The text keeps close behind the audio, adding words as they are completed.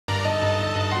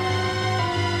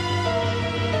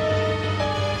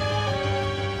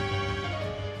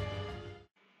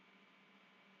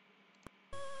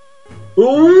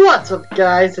What's up,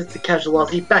 guys? It's the Casual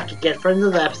Aussie back again for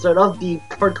another episode of the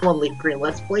Pokemon Leaf Green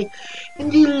Let's Play. In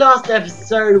the last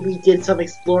episode, we did some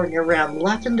exploring around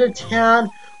Lavender Town.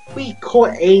 We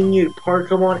caught a new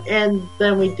Pokemon, and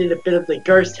then we did a bit of the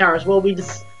Ghost Tower as well. We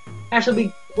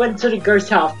went to the Ghost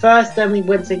Tower first, then we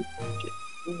went to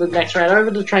the next round over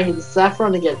to try and get the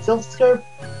Saffron to get Silph Scope.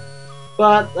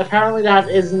 But apparently that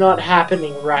is not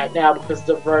happening right now because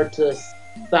the road to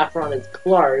Saffron is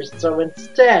closed. So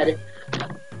instead,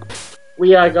 we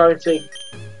decided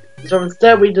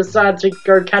to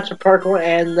go catch a Pokemon,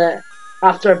 and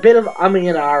after a bit of umming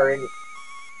and ahhing,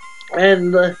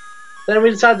 and then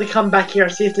we decided to come back here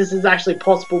and see if this is actually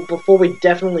possible before we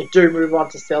definitely do move on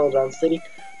to Celadon City.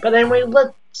 But anyway,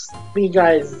 let me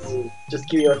guys just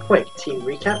give you a quick team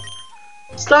recap.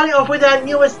 Starting off with our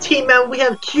newest team member, we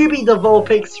have QB the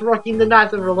Vulpix rocking the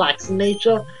Night of Relaxed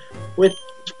Nature with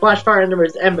Flash Fire under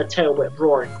his Ember Tail with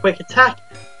Roar and Quick Attack.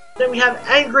 Then we have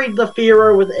Angry the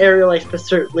Fearer with Aerial Ace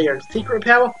Pursuit, Leer and Secret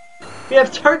Power. We have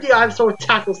Toad the Ivysaur with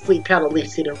Tackle, Sleep Powder, Leaf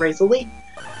Seed and Razor Leaf.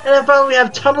 And then finally we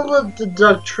have Tunnel the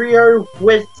Duck Trio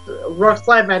with Rock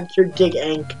Slide, Manicure, Dig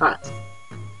and Cut.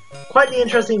 Quite the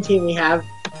interesting team we have.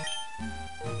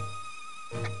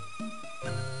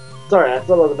 Sorry, I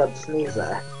thought I was about to sneeze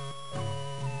there.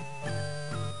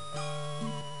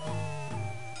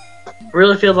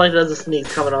 Really feels like there's a sneeze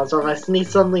coming on, so if I sneeze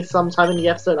suddenly sometime in the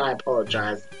episode, I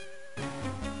apologize.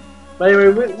 But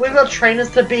anyway, we've got trainers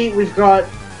to beat, we've got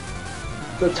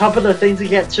the top of the thing to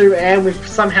get to, and we've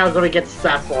somehow got to get to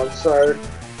Saffron, so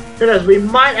who knows, we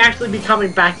might actually be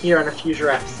coming back here in a future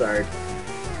episode.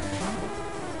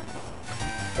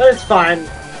 But it's fine.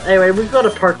 Anyway, we've got a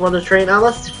Pokemon to train. Now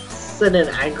let's send in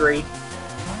Angry.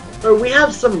 So we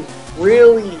have some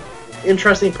really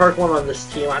interesting Pokemon on this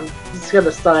team. I'm just going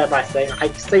to start out by saying I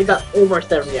say that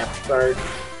almost every episode.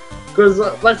 Because,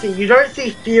 let's see, you don't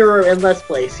see Fearow in Let's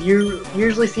Plays. You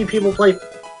usually see people play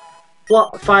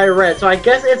Fire Red. So I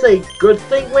guess it's a good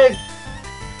thing we're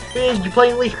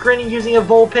playing Leaf Green and using a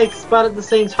Vulpix, but at the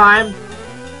same time,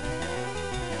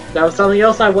 that was something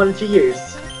else I wanted to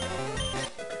use.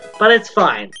 But it's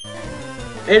fine.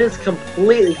 It is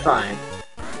completely fine.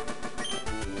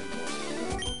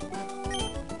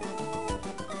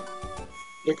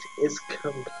 It is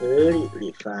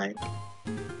completely fine.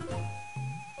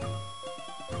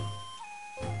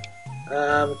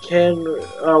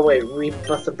 Oh wait, we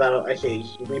must have battled, okay,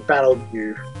 we battled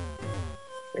you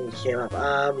when you came up.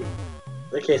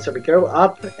 Okay, so we go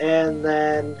up, and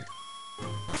then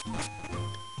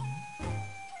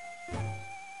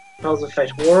Repel's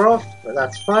effect wore off, but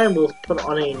that's fine, we'll put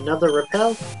on another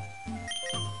Repel,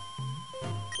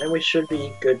 and we should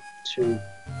be good to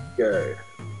go.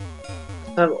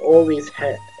 Have all these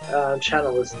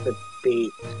channels to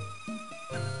beat.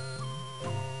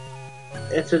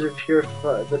 Enter the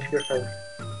purified.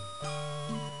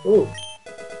 Ooh,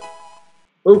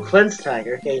 cleanse tag.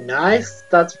 Okay, nice.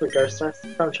 That's for Ghost Types.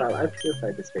 From child, I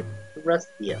purified this thing. The rest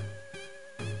here.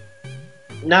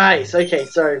 Nice. Okay,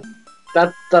 so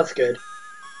that's good.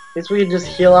 Means we can just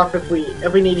heal up if we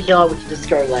need to heal up. We can just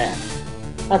go there.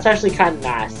 That's actually kind of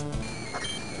nice.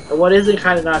 And what isn't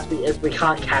kind of nice is we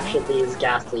can't capture these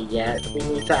Ghastly yet. We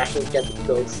need to actually get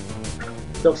the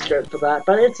Silph Scope for that,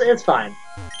 but it's fine.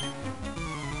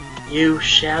 You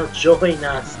shall join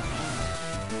us.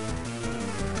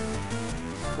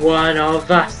 One of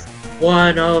us.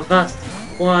 One of us.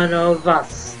 One of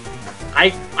us.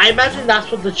 I imagine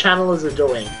that's what the channelers are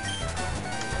doing.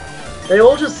 They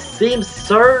all just seem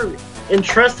so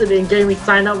interested in getting me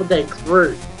signed up with their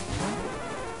crew.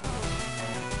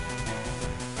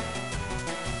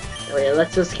 Anyway,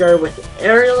 let's just go with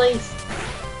Aerial Ace.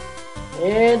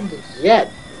 And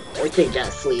yeah. Okay,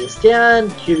 Ghastly is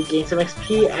down, Q gains some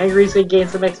XP, Angry's gonna gain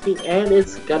some XP, and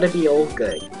it's gonna be all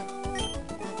good.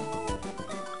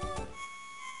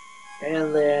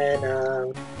 And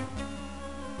then,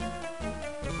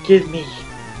 give me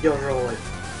your roll.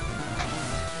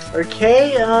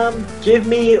 Okay, give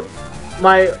me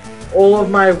all of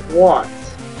my what?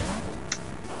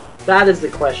 That is the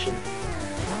question.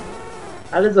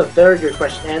 That is a very good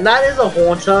question, and that is a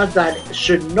Haunter that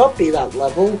should not be that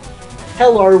level.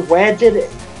 Hello, where did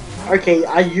it? Okay,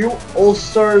 are you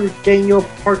also getting your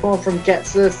Pokemon from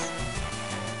Getsus?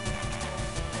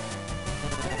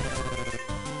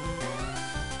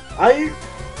 Are you?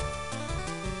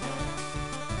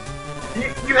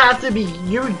 You have to be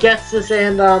you, Getsus,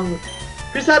 and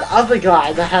who's that other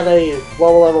guy that had a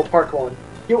lower level Pokemon?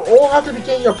 You all have to be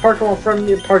getting your Pokemon from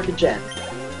your Pokégen.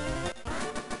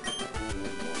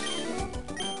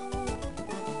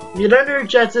 If you don't know who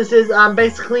Getsus is,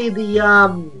 basically the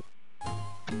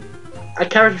a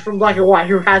character from Black and White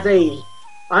who has a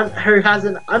who has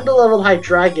an underleveled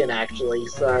Hydreigon actually.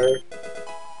 So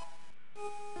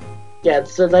yeah,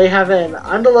 so they have an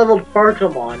underleveled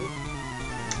Pokemon.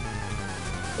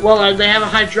 Well, they have a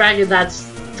Hydreigon that's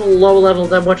lower level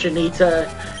than what you need to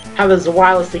have as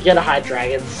wireless to get a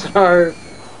Hydreigon. So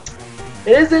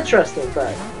it is interesting,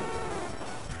 but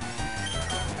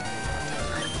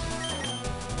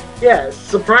yeah,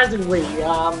 surprisingly,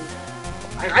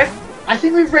 I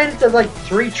think we've ran into like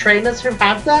 3 trainers who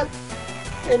have that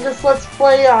in this Let's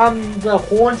Play. The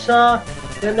Haunter,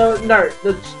 no,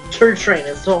 the 2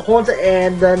 trainers, so Haunter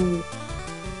and then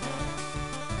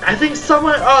I think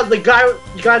someone, oh, the guy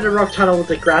in the rock tunnel with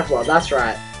the Graveler. That's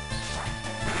right.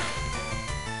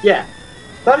 Yeah,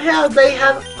 somehow they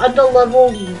have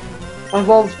underleveled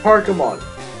evolved Pokemon.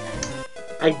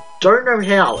 I don't know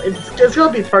how. It's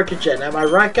gonna be Pokégen, am I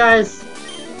right, guys?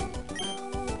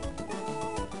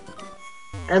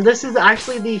 And this is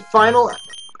actually the final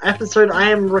episode I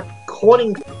am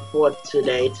recording for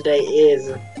today. Today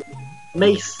is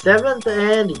May 7th,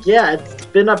 and yeah, it's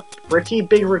been a pretty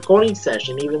big recording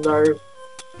session, even though,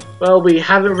 well, we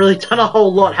haven't really done a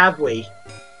whole lot, have we?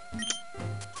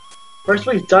 First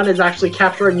we've done is actually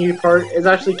capture a new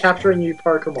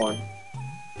Pokemon.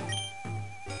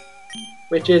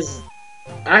 Which is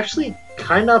actually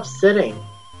kind of upsetting.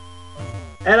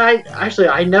 And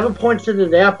I never pointed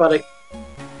it out, but a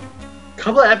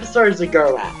couple of episodes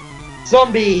ago,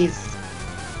 zombies!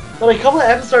 But a couple of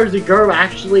episodes ago,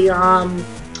 actually,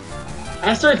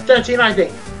 episode 13, I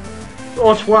think.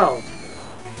 Or 12.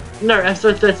 No,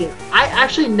 episode 13. I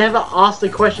actually never asked the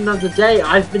question of the day.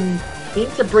 I've been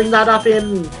meaning to bring that up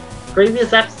in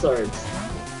previous episodes.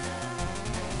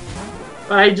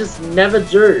 But I just never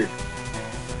do.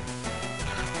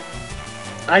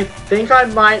 I think I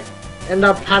might end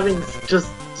up having just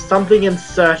something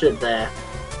inserted there.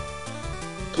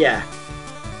 Yeah.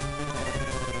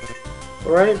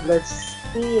 Alright, let's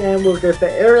see, and we'll go for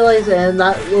Aerialize, and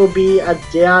that will be a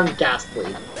down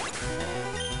Ghastly.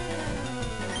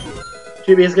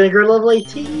 QB is gonna go to level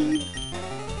 18.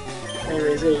 And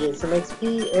he's gonna get some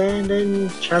XP, and then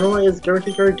Channeler is going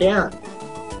to go down.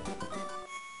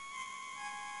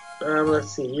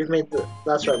 Let's see, you've made the...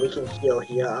 That's right, we can heal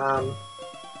here.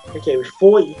 Okay,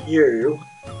 before you...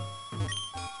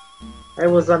 I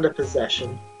was under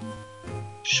possession.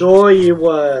 Sure you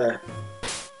were.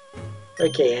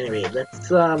 Okay, anyway, let's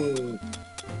go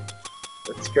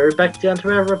back down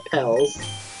to our repels.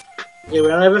 Yeah, we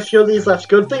don't have a few of these left.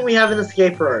 Good thing we have an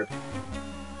escape rope.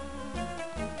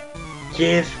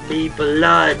 Give me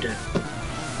blood.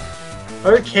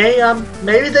 Okay,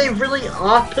 maybe they really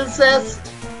are possessed.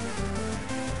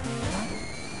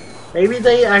 Maybe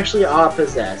they actually are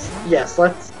possessed. Yes,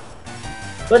 let's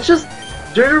just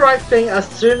do the right thing,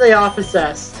 assume they are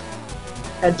possessed,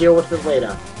 and deal with it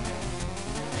later.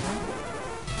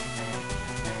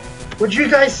 Would you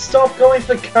guys stop going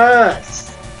for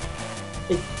curse?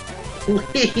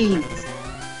 Please.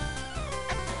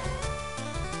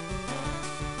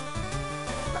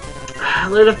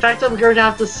 The fact I'm going to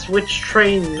have to switch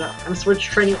train, I'm switch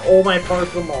training all my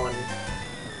Pokemon.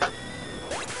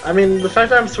 I mean, the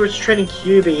fact that I'm switch training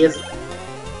QB is...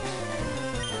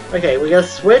 Okay, we're gonna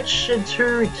switch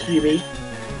into QB.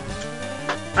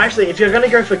 Actually, if you're gonna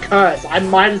go for Curse, I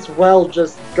might as well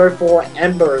just go for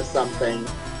Ember or something.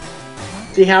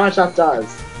 See how much that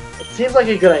does. It seems like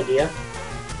a good idea.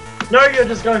 No, you're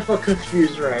just going for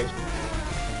Confuse Ray.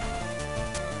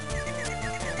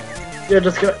 You're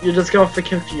just going for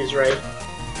Confuse Ray.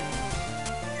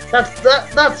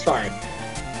 That's fine.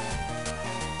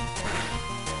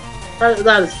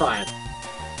 That is fine.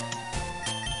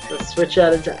 Let's switch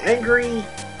out into Angry.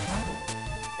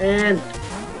 And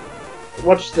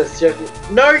watch this.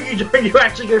 No, you don't. You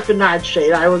actually go for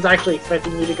Nightshade. I was actually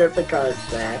expecting you to go for Curse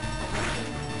there.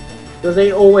 Because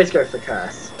they always go for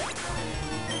Curse.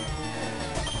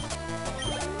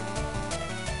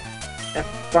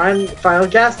 And final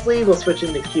Ghastly. We'll switch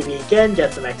into QB again.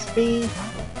 Get some XP.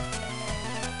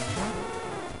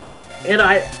 And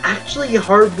I actually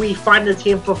hope we find a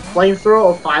team for Flamethrower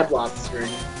or Fire Blast soon.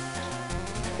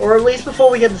 Or at least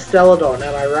before we get to Celadon,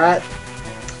 am I right?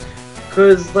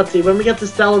 Because, let's see, when we get to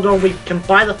Celadon, we can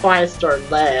buy the Firestone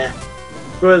there.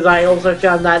 Because I also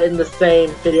found that in the same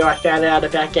video I found out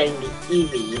about getting the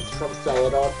EVs from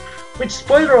Celadon. Which,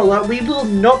 spoiler alert, we will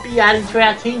not be adding to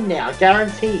our team now,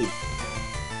 guaranteed.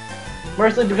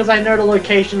 Mostly because I know the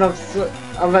location of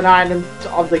an item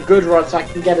of the good rod, so I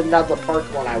can get another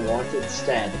Pokemon I want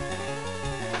instead.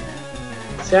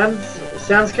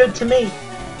 Sounds good to me.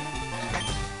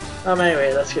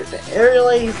 Anyway, let's go for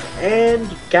Aerialize, and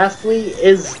Ghastly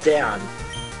is down.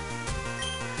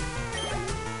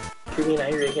 Ruby and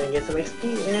Angry are gonna get some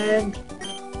XP, and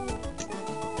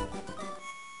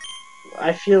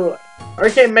I feel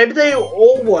okay. Maybe they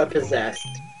all were possessed.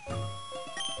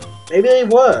 Maybe they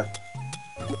were.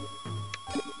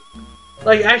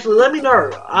 Like, actually, let me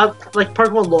know. Like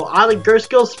Pokemon lore, are the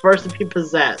Ghost Girls supposed to be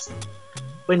possessed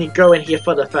when you go in here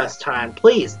for the first time?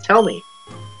 Please tell me.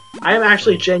 I am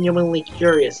actually genuinely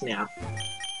curious now.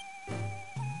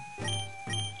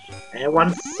 And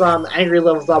once Angry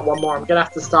levels up one more, I'm gonna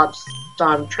have to start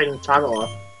training Tunnel.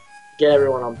 Get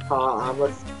everyone on par.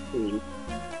 Let's see.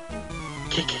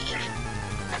 Kick.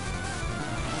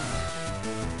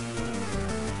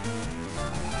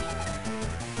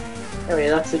 Anyway,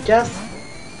 that's a guess.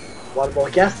 One more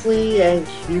Ghastly, and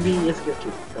QB is going to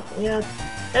keep going.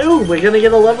 And ooh, we're gonna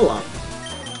get a level up.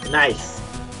 Nice.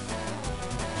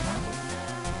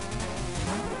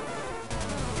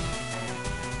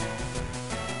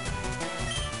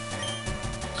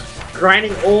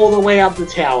 Grinding all the way up the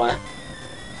tower.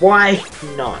 Why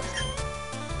not?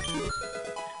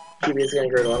 QB is going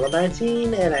to go to level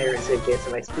 19, and I is going to get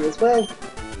some XP as well.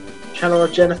 Channel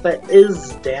of Jennifer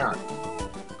is down.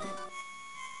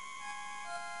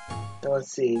 Now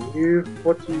let's see,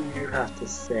 what do you have to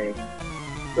say?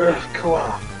 Ugh, come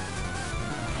on.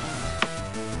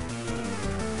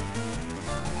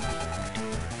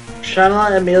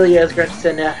 Shanna Amelia is going to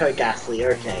send out her Ghastly,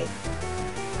 okay.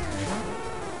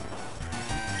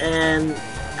 And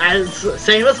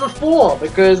same as before,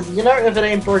 because, you know, if it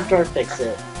ain't broke, don't fix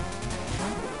it.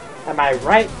 Am I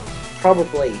right?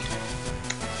 Probably.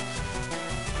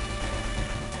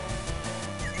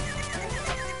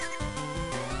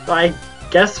 So I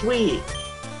guess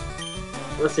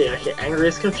let's see, okay, Angry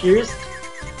is confused.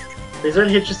 Please don't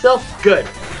hit yourself. Good.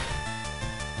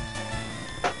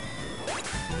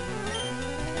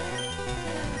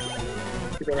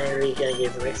 Keeping Angry, gonna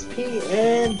give him XP,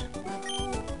 and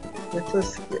let's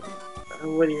just get,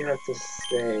 what do you have to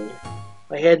say?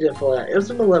 My head didn't fall out. It was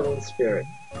a malevolent spirit.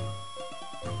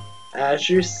 As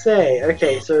you say.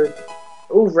 Okay, so,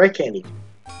 ooh, red candy.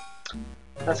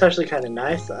 That's actually kind of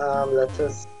nice. Let's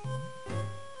just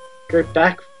go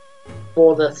back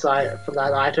for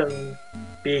that item.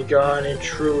 Be gone,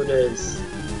 intruders.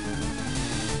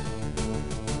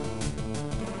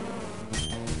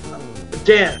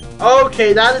 Damn.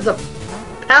 Okay, that is a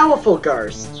powerful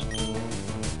ghost.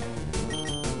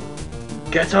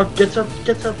 Get up, get up,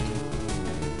 get up.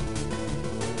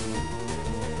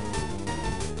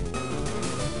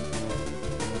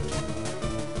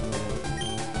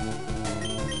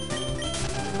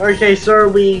 Okay,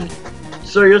 so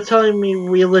you're telling me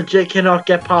we legit cannot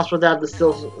get past without the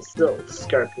still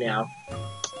scope now.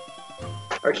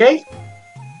 Okay?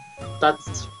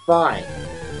 That's fine.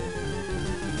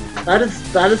 That is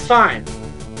fine.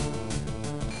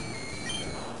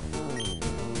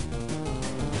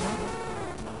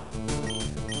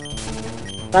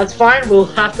 That's fine, we'll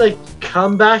have to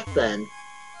come back then.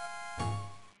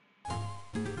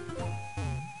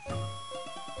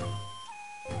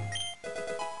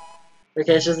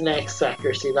 Okay, it's just an X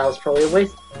accuracy, that was probably a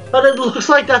waste. But it looks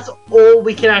like that's all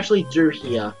we can actually do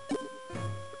here.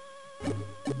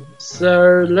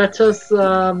 So, let us,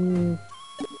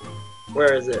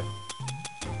 where is it?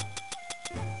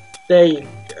 There you,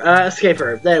 escape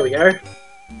room, there we go.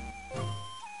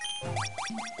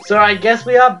 So I guess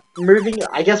we are moving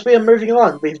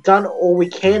on. We've done all we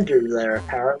can do there,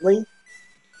 apparently.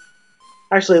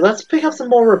 Actually, let's pick up some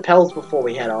more repels before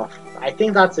we head off. I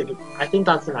think that's an idea. I think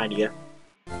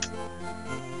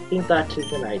that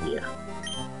is an idea.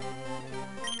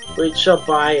 We shall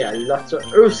buy a lot of...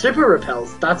 Oh, super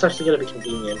repels! That's actually going to be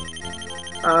convenient.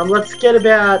 Let's get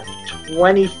about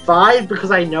 25,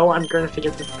 because I know I'm going to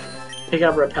forget to pick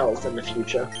up repels in the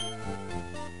future.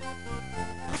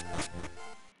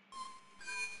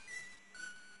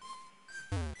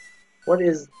 What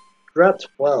is Route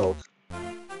 12?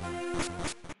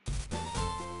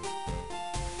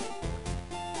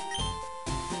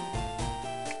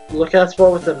 Look out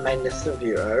spot with a magnificent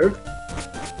view. Oh.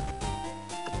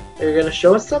 Are you gonna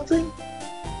show us something?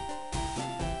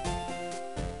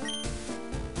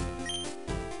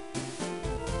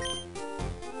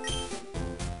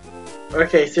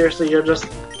 Okay, seriously, you're just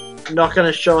not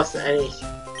gonna show us any.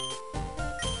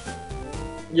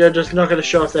 You're just not gonna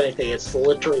show us anything. It's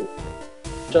literally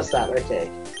just that. Okay.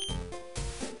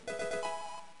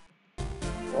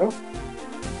 Oh.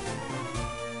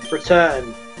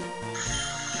 Return.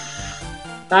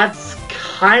 That's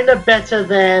kind of better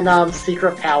than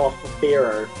Secret Power for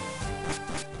Firo.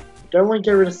 Don't want to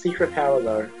get rid of Secret Power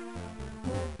though.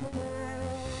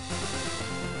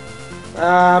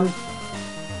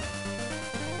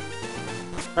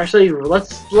 Actually,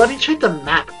 let me check the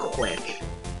map quick.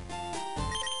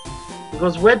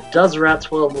 Because where does Route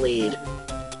 12 lead?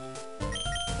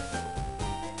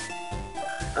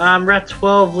 Route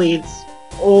 12 leads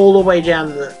all the way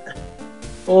down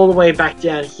all the way back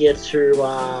down here to,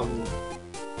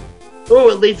 oh,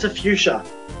 it leads to Fuchsia.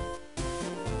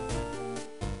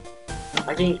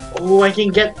 I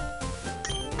can get,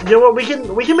 you know what, we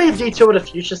can make a detour to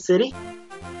Fuchsia City.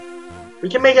 We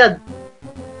can make a,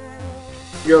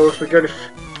 yo, if we go to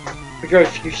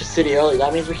Fuchsia City early,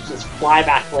 that means we can just fly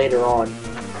back later on.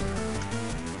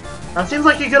 That seems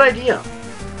like a good idea.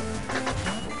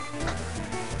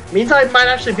 Means I might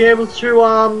actually be able to,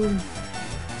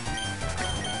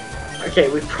 okay,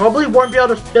 we probably won't be able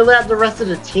to fill out the rest of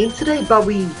the team today, but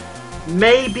we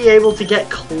may be able to get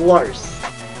close.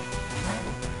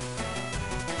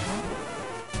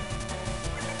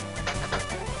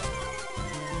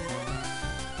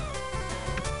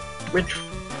 Which,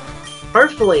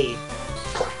 hopefully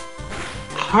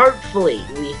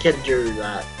we can do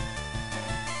that.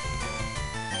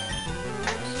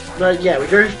 But yeah, we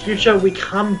go to Future, we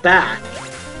come back.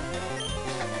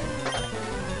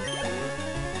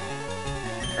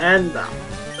 And,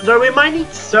 though we might need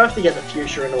Surf to get the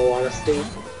Future in all honesty.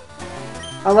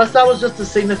 Unless that was just to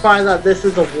signify that this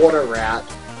is a water route.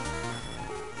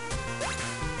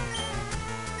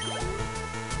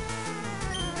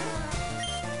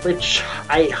 Which,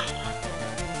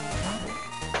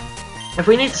 if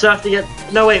we need Surf to get...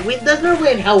 No wait, there's no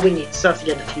way in hell we need Surf to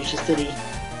get to Fuchsia City.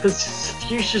 Because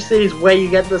Fuchsia City is where you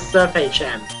get the Surf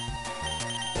HM.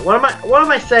 What am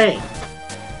I saying?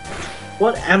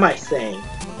 What am I saying?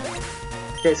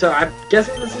 Okay, so I'm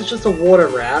guessing this is just a water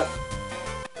route.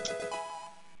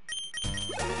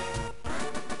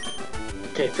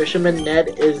 Okay, Fisherman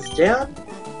Ned is down.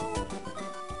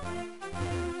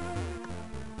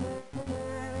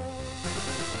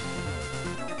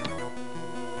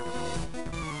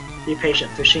 Be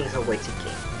patient, fishing is a waiting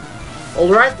game.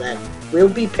 Alright then, we'll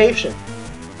be patient,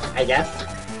 I guess.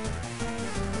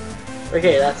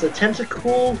 Okay, that's a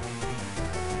Tentacool.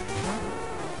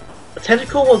 A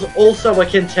Tentacool was also a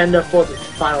contender for the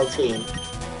final team.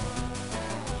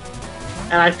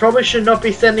 And I probably should not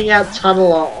be sending out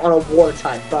Tunnel on a water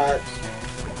type, but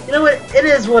you know what? It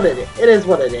is what it is. It is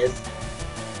what it is.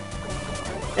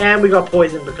 And we got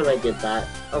poisoned because I did that,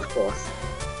 of course.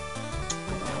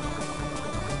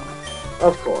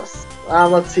 Of course.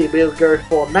 Let's see, we'll go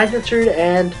for Magnitude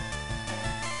and...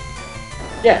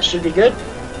 yeah, should be good.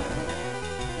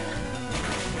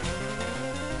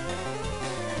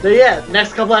 So yeah,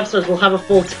 next couple episodes we'll have a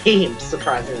full team,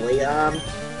 surprisingly. I'm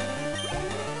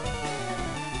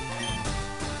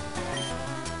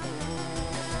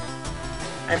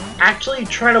actually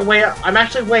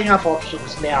weighing up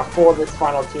options now for this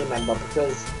final team member,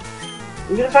 because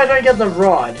even if I don't get the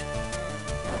rod...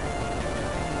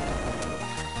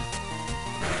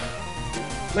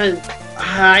 But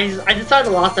I decided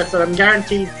last episode, I'm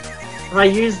guaranteed if I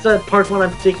use the Pokemon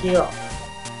I'm thinking of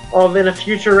in a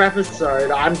future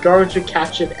episode, I'm going to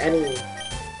catch it I'm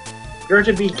going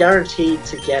to be guaranteed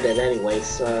to get it anyway,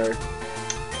 so...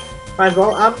 might as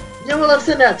well, you know what, let's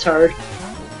send out Toad.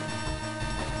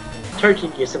 Toad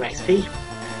can use some XP.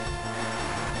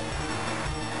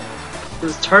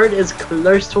 Because Toad is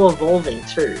close to evolving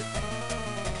too.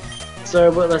 So,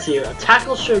 let's see, a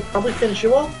Tackle should probably finish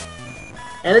you off.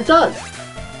 And it does!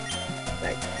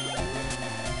 Right.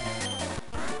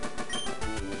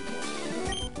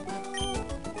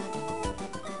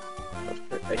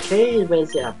 Okay,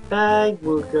 where's our bag?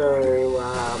 We'll go,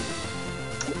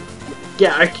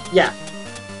 yeah, okay, yeah.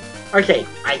 Okay,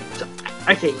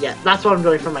 okay, yeah, that's what I'm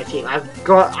doing for my team. I'm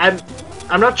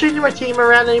not changing my team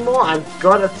around anymore, I've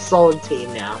got a solid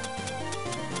team now.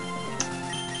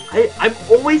 I'm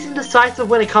always indecisive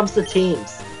when it comes to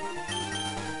teams.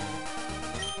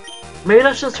 Maybe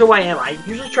that's just who I am. I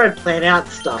usually try to plan out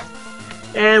stuff.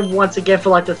 And once again,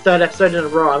 for like the third episode in a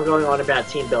row, I'm going on about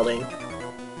team building.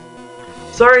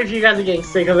 Sorry if you guys are getting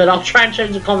sick of it. I'll try and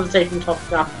change the conversation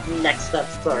topic up next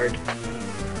episode.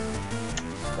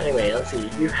 Anyway, let's see.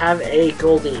 You have a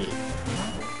Goldie.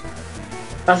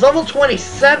 That's level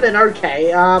 27,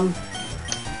 okay.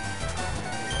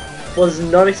 Was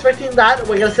not expecting that.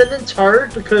 We're gonna send in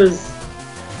Toad because...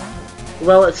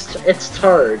 well, it's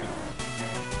Toad.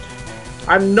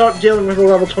 I'm not dealing with a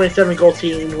level 27 gold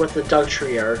team with the Doug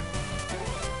Trio.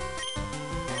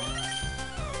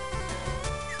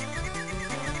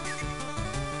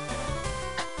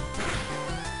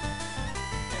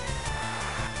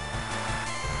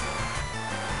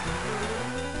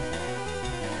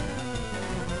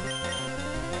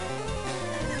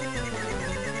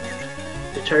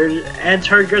 to Toad, and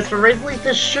Toad goes for Razor Leaf.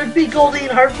 This should be Goldie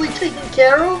and hopefully taken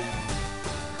care of.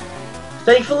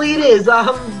 Thankfully it is.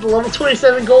 Level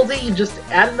 27 Goldie just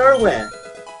out of nowhere.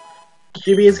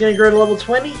 QB is going to grow to level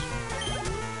 20.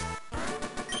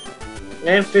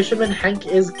 And Fisherman Hank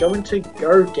is going to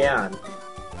go down.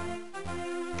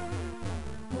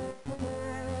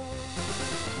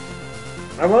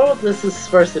 I wonder what this is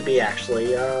supposed to be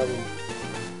actually.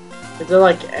 Is there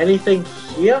like anything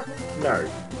here? No.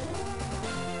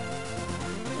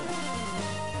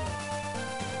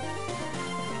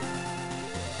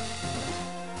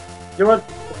 You know what?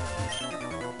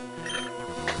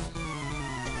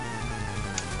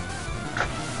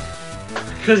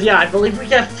 Because yeah, I believe we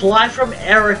get Fly from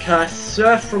Erica,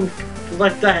 Surf from,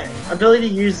 like the ability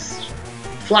to use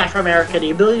Fly from Erica, the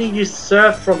ability to use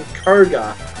Surf from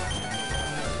Koga.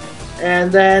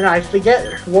 And then I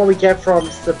forget what we get from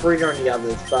Sabrina and the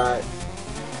others, but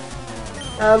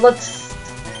let's,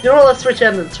 you know what, let's switch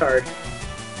out to Toad.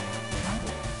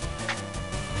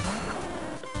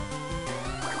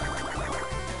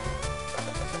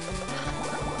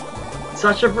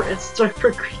 It's so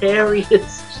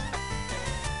precarious.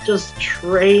 Just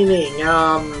training,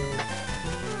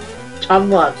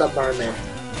 Tumblr at the moment.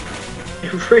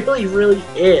 It really, really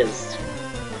is.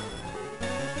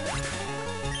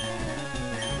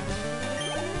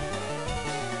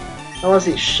 I want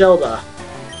to see Shelter.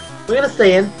 We're gonna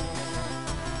stay in.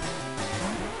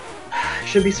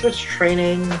 Should be switch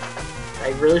training.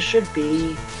 I really should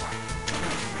be.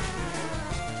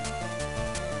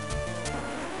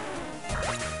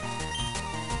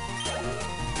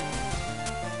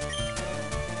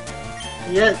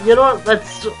 Yeah, you know what?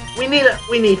 We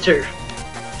need to.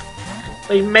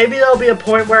 Like maybe there'll be a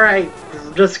point where I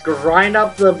just grind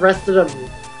up the rest of them.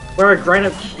 Where I grind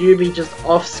up QB just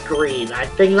off screen. I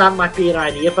think that might be an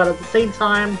idea, but at the same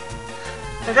time,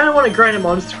 I kind of want to grind him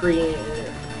on screen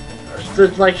to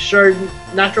like show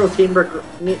natural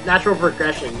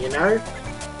progression. You know?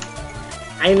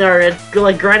 I know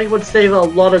like grinding would save a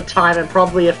lot of time and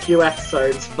probably a few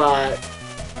episodes, but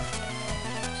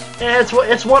yeah,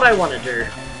 it's what I want to do.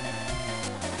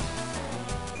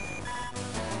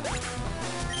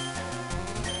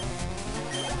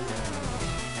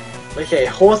 Okay,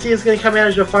 Horsey is going to come out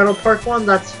as your final Pokemon,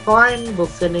 that's fine, we'll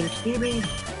send in QB.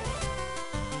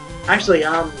 Actually,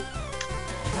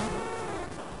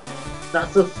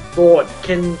 that's a thought.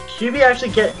 Can QB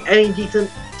actually get any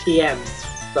decent TMs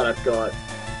that I've got?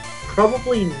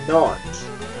 Probably not.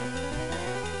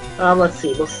 Let's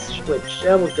see, we'll switch.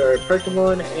 Yeah, we'll go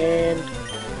Pokemon and...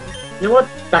 You know what?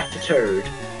 Back to Toad.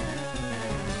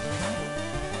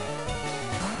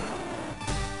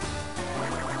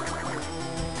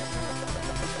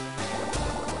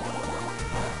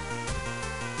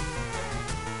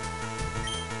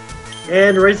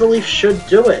 And Razor Leaf should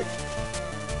do it.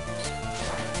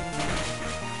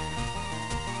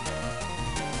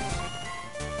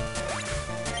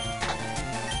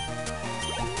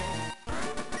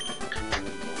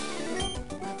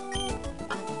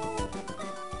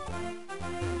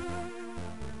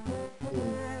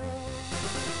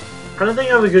 I don't think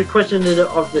I have a good question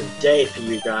of the day for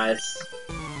you guys.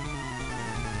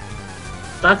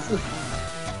 That's the...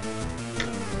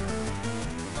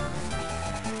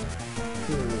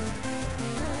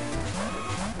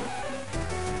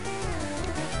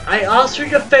 I asked who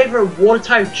your favorite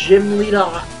water-type gym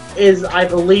leader is, I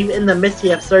believe, in the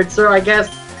Misty episode, so I guess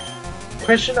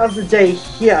question of the day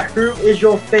here, who is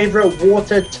your favorite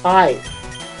water type?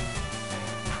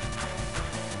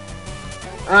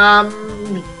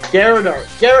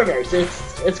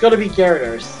 Gyarados. It's gotta be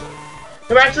Gyarados.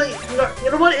 No, actually,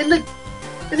 you know what? In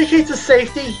the case of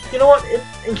safety, you know what?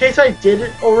 In case I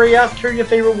did already ask who your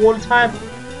favorite water type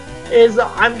is,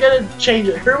 I'm gonna change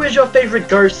it. Who is your favorite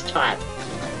ghost type?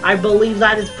 I believe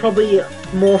that is probably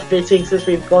more fitting since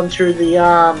we've gone through the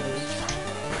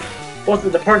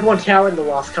the Pokemon Tower in the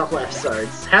last couple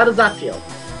episodes. How does that feel?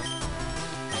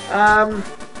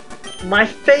 My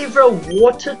favorite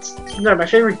my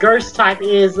favorite ghost type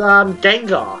is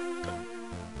Gengar.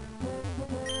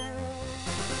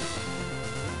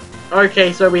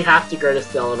 Okay, so we have to go to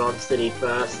Celadon City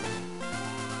first.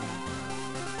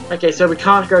 Okay, so we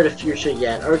can't go to Fuchsia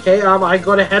yet. Okay, I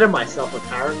got ahead of myself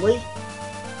apparently.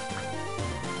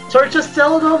 So to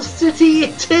Celadon City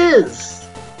it is!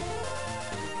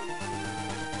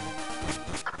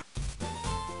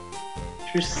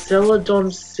 To Celadon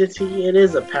City it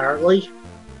is, apparently.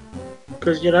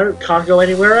 Because, you know, can't go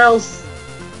anywhere else.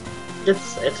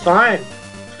 It's fine.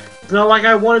 It's not like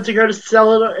I wanted to go to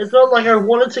Celadon. It's not like I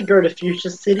wanted to go to Fuchsia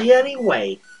City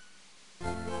anyway.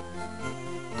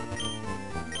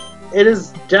 it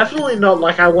is definitely not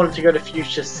like I wanted to go to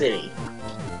Fuchsia City.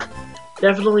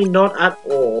 Definitely not at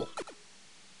all.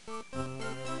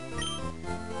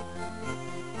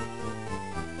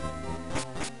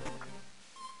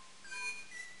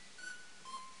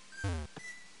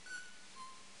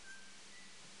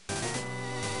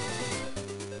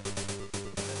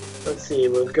 Let's see,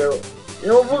 we'll go... You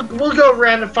know, we'll go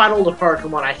around and fight all the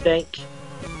Pokemon, I think.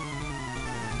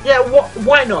 Yeah,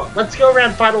 why not? Let's go around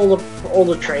and fight all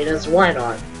the trainers, why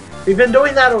not? We've been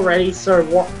doing that already, so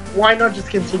why not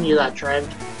just continue that trend?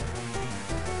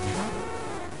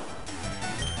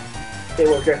 Okay,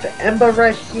 we'll go for Ember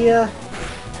right here.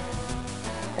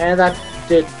 And that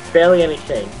did barely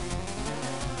anything.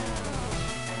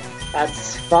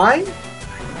 That's fine.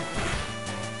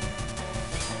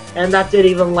 And that did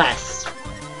even less.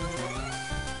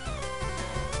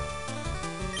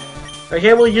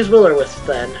 Okay, we'll use Will-O-Wisp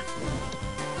then.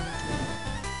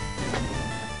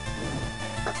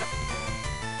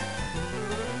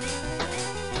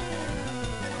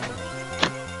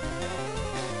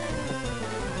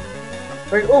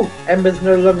 Right, oh, Ember's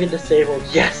no longer disabled.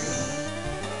 Yes!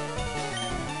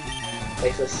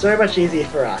 Makes it so much easier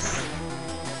for us.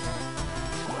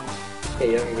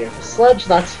 Okay, you're gonna go for Sludge,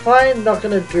 that's fine. Not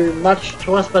gonna do much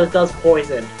to us, but it does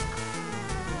poison.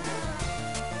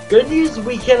 Good news,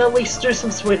 we can at least do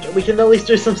some switch. We can at least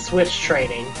do some switch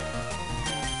training.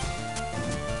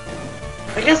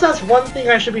 I guess that's one thing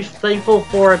I should be thankful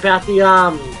for about the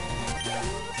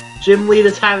gym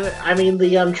leaders having. I mean,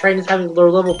 the trainers having low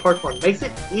level Pokemon makes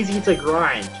it easy to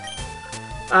grind.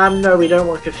 No, we don't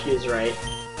want Confuse Ray.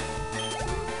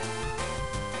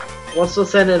 Wants to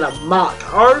send in a Muck.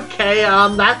 Okay,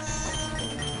 that's.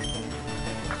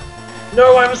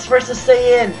 No, I was supposed to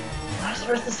stay in.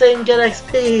 Supposed to say and get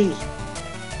XP.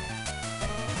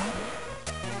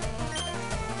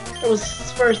 I was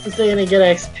supposed to say and get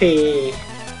XP.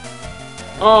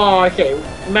 Oh, okay.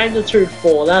 Magnitude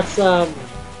 4. That's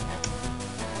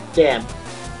damn.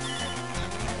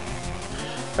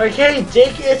 Okay,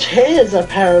 dig it is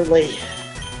apparently.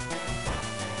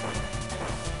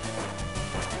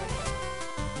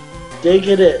 Dig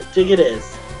it is.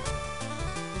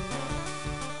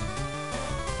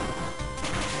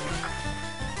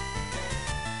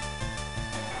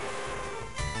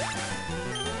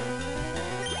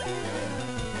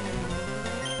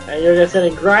 And you're gonna send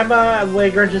in Grandma, and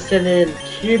we're going to send in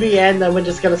QB, and then we're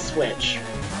just gonna switch.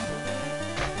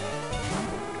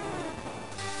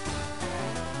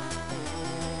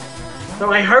 So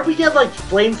I hope we get like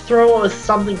Flamethrower or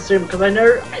something soon, because I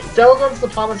know Celadon's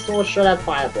department store should have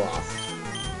Fire Blast.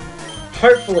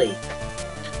 Hopefully.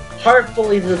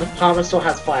 Hopefully the department store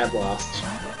has Fire Blast.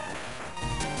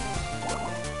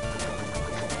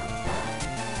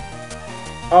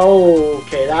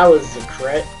 Okay, that was a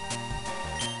crit.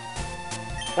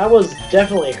 That was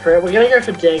definitely a crit. We're gonna go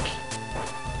for Dig.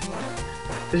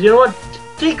 Because you know what?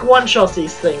 Dig one-shots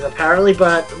these things, apparently,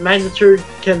 but Magnitude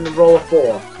can roll a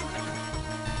 4.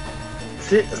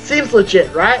 Seems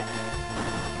legit, right?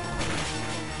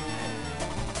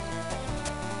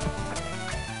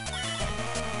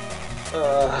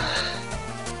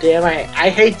 Damn, I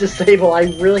hate Disable. I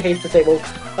really hate Disable.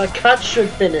 A cut should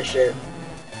finish it.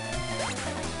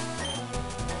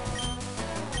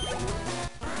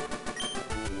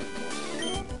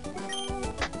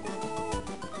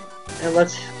 And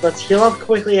let's heal up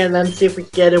quickly and then see if we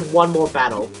can get in one more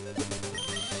battle.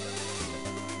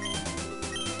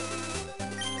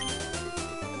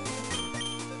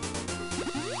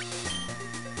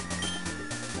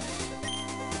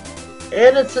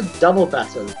 And it's a double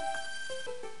battle.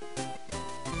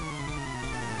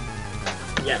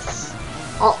 Yes.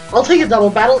 I'll take a double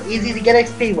battle, easy to get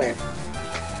XP with.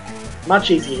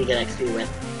 Much easier to get XP with.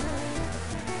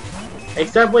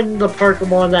 Except when the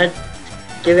Pokemon that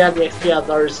give out the XP out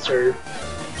those two.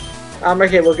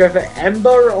 Okay, we'll go for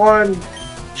Ember on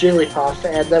Jigglypuff,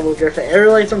 and then we'll go for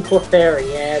Aerial Ace on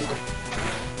Clefairy, and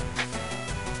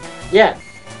yeah,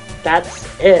 that's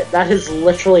it. That is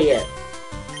literally it.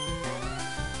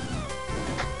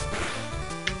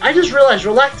 I just realized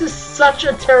Relax is such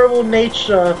a terrible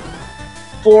nature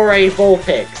for a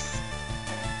Vulpix.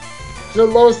 It's a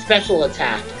low special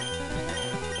attack.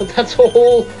 But that's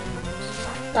all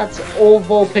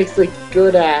Vulpix are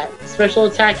good at. Special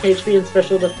attack, HP, and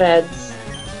special defense.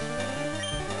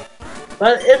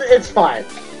 But it's fine.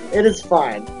 It is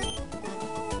fine.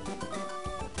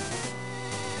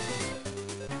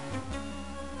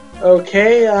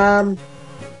 Okay,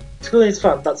 schooling is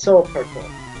fun, but so are Pokemon.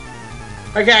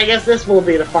 Okay, I guess this will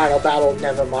be the final battle,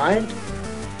 never mind.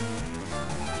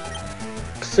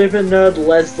 Super Nerd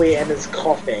Leslie and his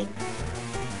coughing.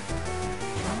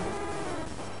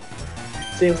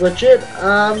 Seems legit.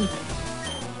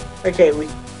 Okay, we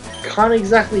can't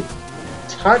exactly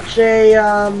touch a,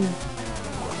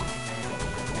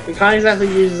 we can't exactly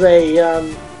use a,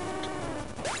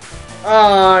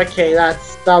 oh, okay, that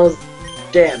was,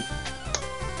 damn.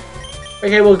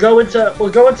 Okay, we'll go into Toad. We'll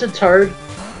go into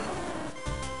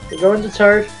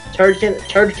Toad.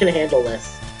 Toad can handle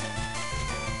this.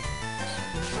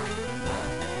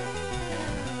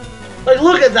 Like,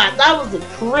 look at that! That was a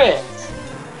crit!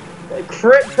 A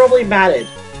crit probably mattered.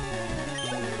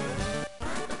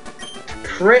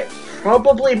 Crit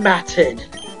probably mattered.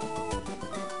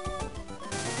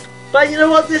 But you know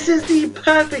what? This is the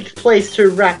perfect place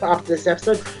to wrap up this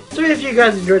episode. So if you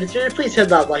guys enjoyed this video, please hit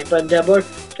that like button down below.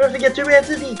 Don't forget to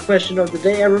answer the question of the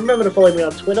day, and remember to follow me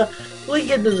on Twitter. Link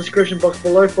in the description box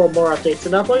below for more updates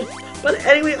and uploads. But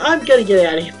anyway, I'm gonna get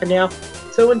out of here for now.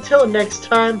 So until next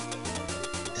time,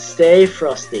 stay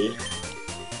frosty.